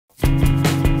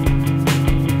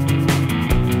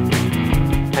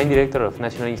I'm Director of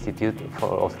National Institute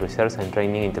of Research and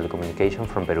Training in Telecommunication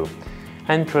from Peru.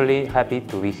 I'm truly happy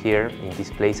to be here in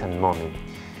this place and moment,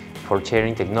 for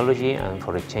sharing technology and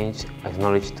for exchange of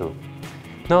knowledge too.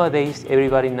 Nowadays,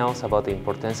 everybody knows about the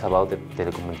importance about the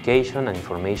telecommunication and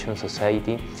information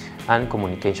society and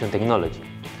communication technology.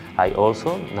 I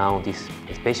also know this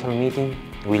special meeting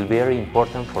will be very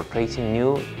important for tracing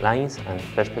new lines and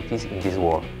perspectives in this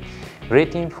world.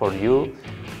 Greeting for you,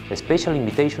 a special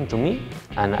invitation to me,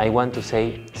 and I want to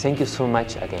say thank you so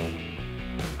much again.